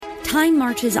Time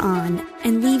marches on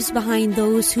and leaves behind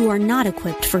those who are not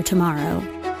equipped for tomorrow.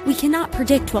 We cannot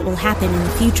predict what will happen in the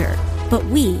future, but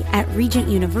we at Regent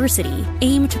University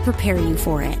aim to prepare you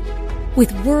for it.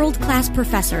 With world-class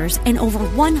professors and over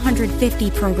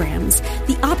 150 programs,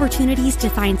 the opportunities to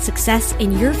find success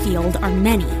in your field are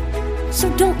many. So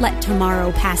don't let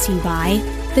tomorrow pass you by.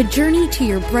 The journey to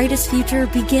your brightest future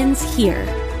begins here.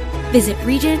 Visit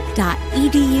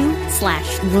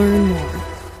regent.edu/learn more.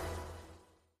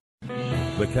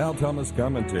 The Cal Thomas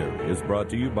Commentary is brought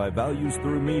to you by Values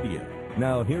Through Media.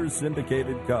 Now here's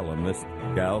syndicated columnist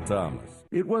Cal Thomas.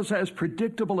 It was as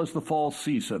predictable as the fall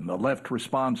season. The left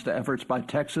responds to efforts by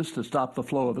Texas to stop the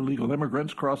flow of illegal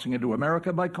immigrants crossing into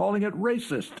America by calling it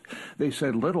racist. They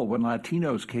said little when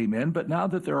Latinos came in, but now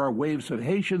that there are waves of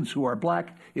Haitians who are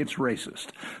black, it's racist.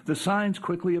 The signs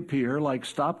quickly appear like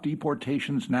 "Stop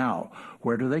deportations now."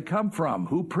 Where do they come from?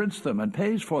 Who prints them and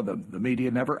pays for them? The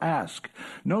media never ask.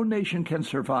 No nation can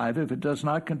survive if it does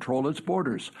not control its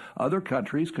borders. Other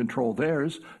countries control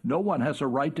theirs. No one has a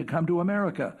right to come to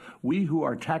America. We who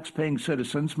are tax-paying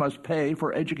citizens must pay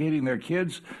for educating their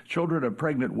kids. Children of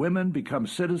pregnant women become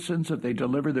citizens if they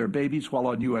deliver their babies while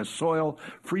on U.S. soil,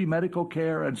 free medical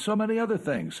care, and so many other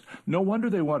things. No wonder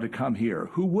they want to come here.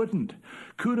 Who wouldn't?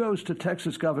 Kudos to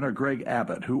Texas Governor Greg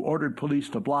Abbott, who ordered police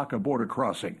to block a border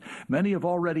crossing. Many have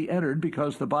already entered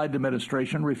because the Biden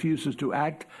administration refuses to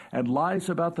act and lies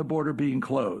about the border being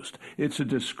closed. It's a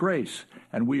disgrace,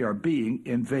 and we are being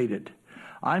invaded.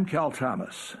 I'm Cal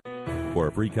Thomas. For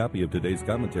a free copy of today's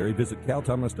commentary, visit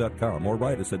calthomas.com or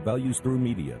write us at Values Through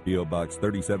Media, P.O. Box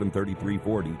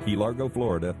 373340, Key Largo,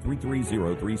 Florida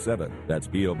 33037. That's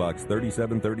P.O. Box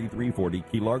 373340,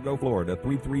 Key Largo, Florida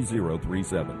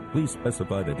 33037. Please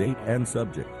specify the date and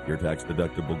subject. Your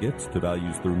tax-deductible gifts to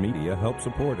Values Through Media help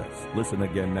support us. Listen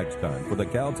again next time for the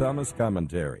Cal Thomas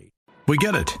Commentary. We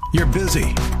get it. You're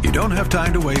busy. You don't have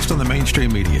time to waste on the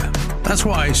mainstream media. That's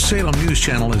why Salem News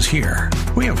Channel is here.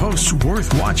 We have hosts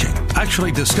worth watching,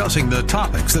 actually discussing the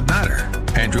topics that matter.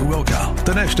 Andrew Wilkow,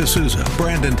 Dinesh D'Souza,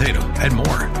 Brandon Tatum, and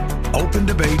more. Open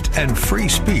debate and free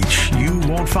speech you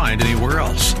won't find anywhere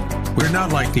else. We're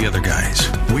not like the other guys.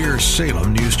 We're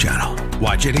Salem News Channel.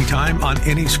 Watch anytime on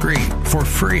any screen for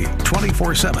free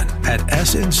 24/7 at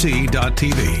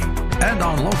snc.tv and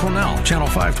on Local Now, Channel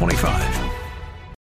 525.